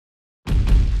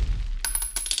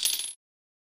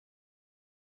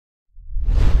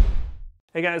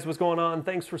Hey guys, what's going on?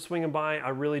 Thanks for swinging by. I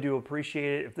really do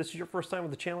appreciate it. If this is your first time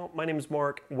with the channel, my name is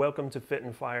Mark. Welcome to Fit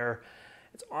and Fire.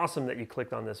 It's awesome that you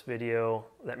clicked on this video.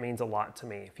 That means a lot to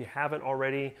me. If you haven't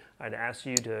already, I'd ask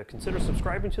you to consider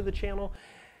subscribing to the channel,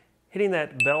 hitting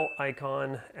that bell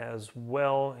icon as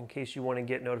well in case you want to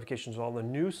get notifications of all the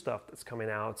new stuff that's coming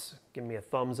out. Give me a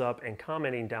thumbs up and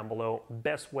commenting down below.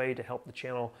 Best way to help the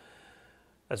channel,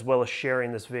 as well as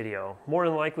sharing this video. More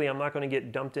than likely, I'm not going to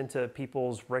get dumped into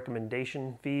people's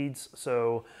recommendation feeds,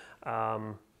 so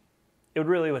it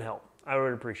really would help. I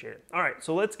would appreciate it. All right,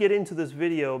 so let's get into this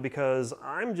video because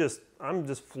I'm just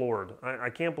floored. I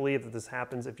can't believe that this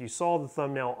happens. If you saw the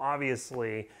thumbnail,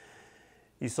 obviously,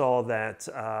 you saw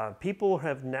that people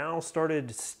have now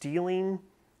started stealing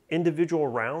individual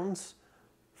rounds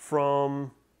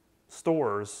from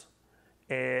stores.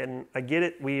 And I get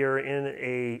it, we are in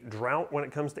a drought when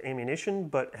it comes to ammunition,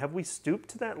 but have we stooped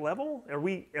to that level? Are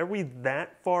we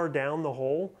that far down the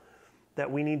hole that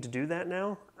we need to do that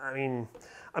now? I mean,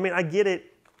 I get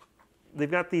it. They've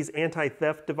got these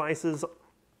anti-theft devices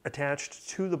attached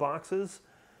to the boxes.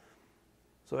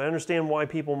 So I understand why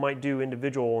people might do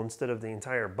individual instead of the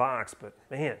entire box, but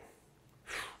man,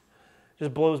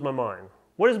 just blows my mind.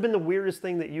 What has been the weirdest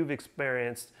thing that you've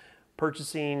experienced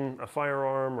purchasing a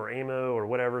firearm or ammo or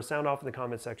whatever? Sound off in the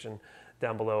comment section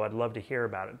down below. I'd love to hear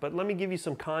about it. But let me give you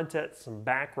some context, some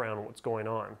background on what's going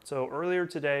on. So earlier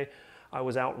today, I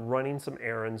was out running some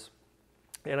errands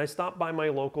and I stopped by my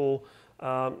local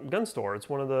gun store. It's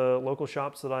one of the local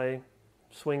shops that I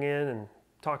swing in and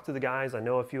talk to the guys. I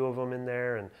know a few of them in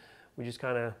there and we just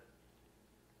kind of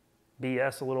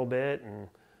BS a little bit and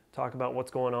talk about what's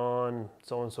going on,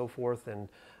 so on and so forth. And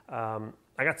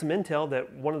I got some intel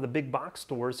that one of the big box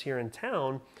stores here in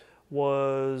town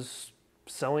was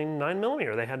selling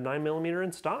 9mm. They had 9mm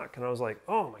in stock. And I was like,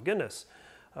 oh my goodness,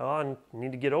 I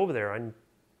need to get over there. I'm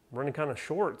running kind of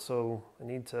short, so I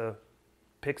need to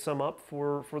pick some up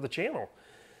for the channel.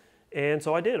 And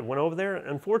so I did, went over there.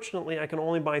 Unfortunately, I can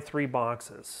only buy 3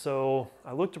 boxes. So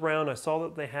I looked around, I saw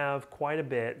that they have quite a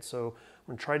bit. So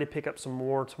I'm gonna try to pick up some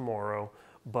more tomorrow.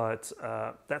 But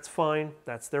that's fine.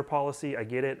 That's their policy. I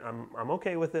get it. I'm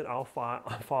okay with it. I'll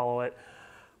follow it.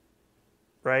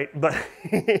 Right? But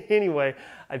anyway,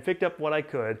 I picked up what I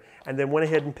could and then went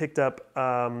ahead and picked up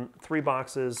 3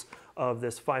 boxes of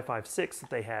this 5.56 that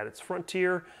they had. It's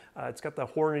Frontier. It's got the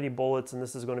Hornady bullets, and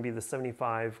this is going to be the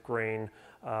 75 grain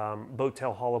boat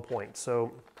tail hollow point.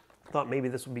 So I thought maybe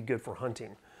this would be good for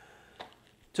hunting.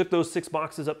 Took those 6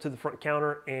 boxes up to the front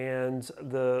counter, and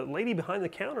the lady behind the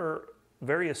counter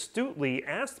very astutely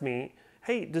asked me,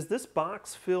 hey, does this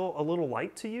box feel a little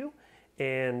light to you?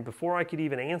 And before I could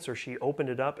even answer, she opened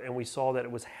it up and we saw that it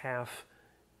was half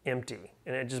empty.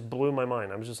 And it just blew my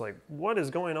mind. I was just like, what is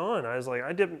going on? I was like,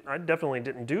 I definitely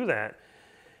didn't do that.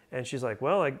 And she's like,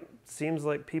 well, it seems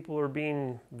like people are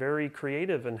being very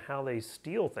creative in how they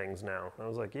steal things now. I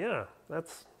was like, yeah,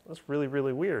 that's really,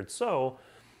 really weird. So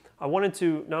I wanted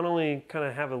to not only kind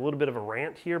of have a little bit of a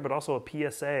rant here, but also a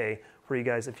PSA for you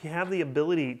guys. If you have the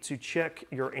ability to check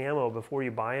your ammo before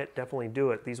you buy it, definitely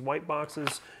do it. These white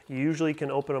boxes, you usually can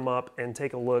open them up and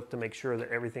take a look to make sure that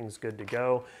everything's good to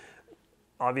go.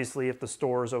 Obviously, if the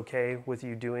store is okay with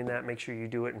you doing that, make sure you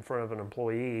do it in front of an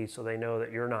employee so they know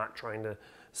that you're not trying to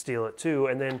steal it too.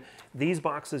 And then these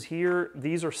boxes here,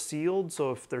 these are sealed.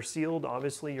 So if they're sealed,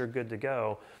 obviously you're good to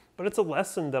go. But it's a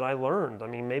lesson that I learned. I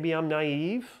mean, maybe I'm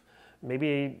naive.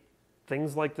 Maybe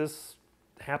things like this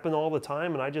happen all the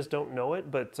time and I just don't know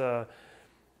it, but at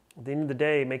the end of the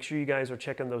day, make sure you guys are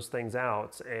checking those things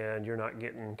out and you're not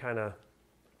getting kind of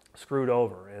screwed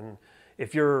over. And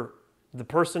if you're the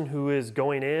person who is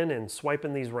going in and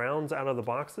swiping these rounds out of the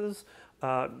boxes,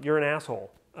 you're an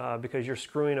asshole because you're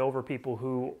screwing over people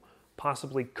who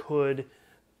possibly could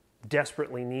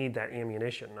desperately need that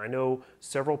ammunition. I know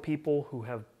several people who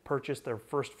have purchased their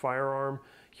first firearm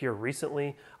here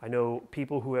recently. I know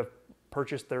people who have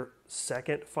purchased their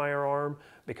second firearm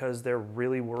because they're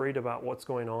really worried about what's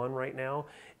going on right now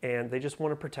and they just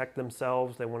want to protect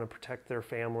themselves. They want to protect their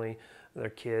family, their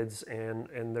kids,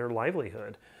 and their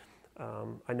livelihood.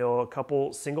 I know a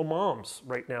couple single moms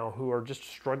right now who are just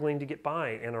struggling to get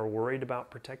by and are worried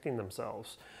about protecting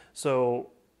themselves.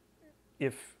 So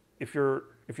if you're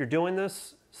doing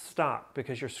this, stop,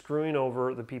 because you're screwing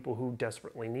over the people who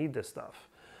desperately need this stuff.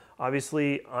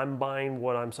 Obviously, I'm buying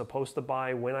what I'm supposed to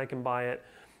buy when I can buy it,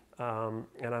 and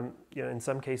I'm, in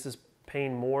some cases,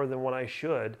 paying more than what I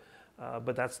should,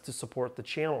 but that's to support the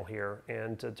channel here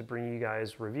and to bring you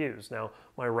guys reviews. Now,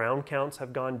 my round counts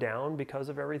have gone down because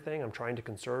of everything. I'm trying to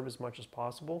conserve as much as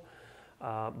possible,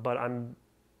 but I'm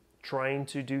trying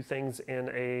to do things in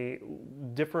a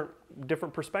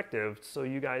different perspective so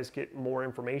you guys get more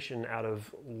information out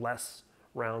of less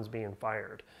rounds being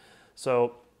fired.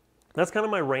 So that's kind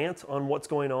of my rant on what's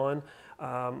going on.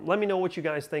 Let me know what you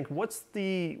guys think. What's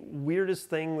the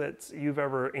weirdest thing that you've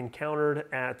ever encountered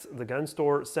at the gun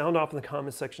store? Sound off in the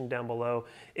comment section down below.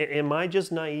 Am I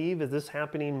just naive? Is this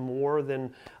happening more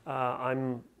than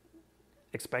I'm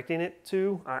expecting it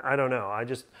to? I don't know.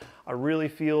 I really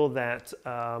feel that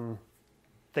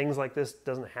things like this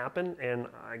doesn't happen, and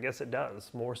I guess it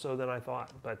does, more so than I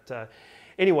thought. But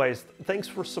anyways, thanks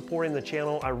for supporting the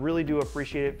channel. I really do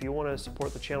appreciate it. If you want to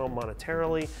support the channel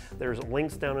monetarily, there's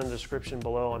links down in the description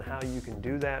below on how you can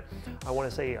do that. I want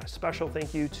to say a special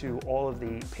thank you to all of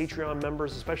the Patreon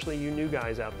members, especially you new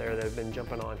guys out there that have been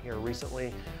jumping on here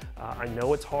recently. I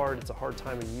know it's hard. It's a hard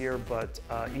time of year, but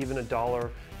even $1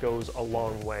 goes a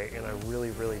long way, and I really,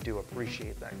 really do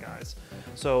appreciate that, guys.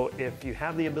 So if you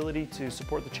have the ability to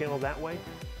support the channel that way,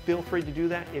 feel free to do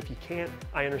that. If you can't,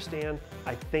 I understand.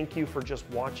 I thank you for just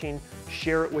watching.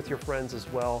 Share it with your friends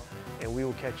as well, and we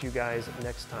will catch you guys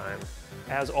next time.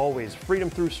 As always, freedom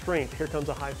through strength. Here comes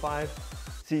a high five.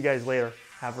 See you guys later.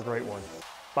 Have a great one.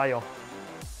 Bye, y'all.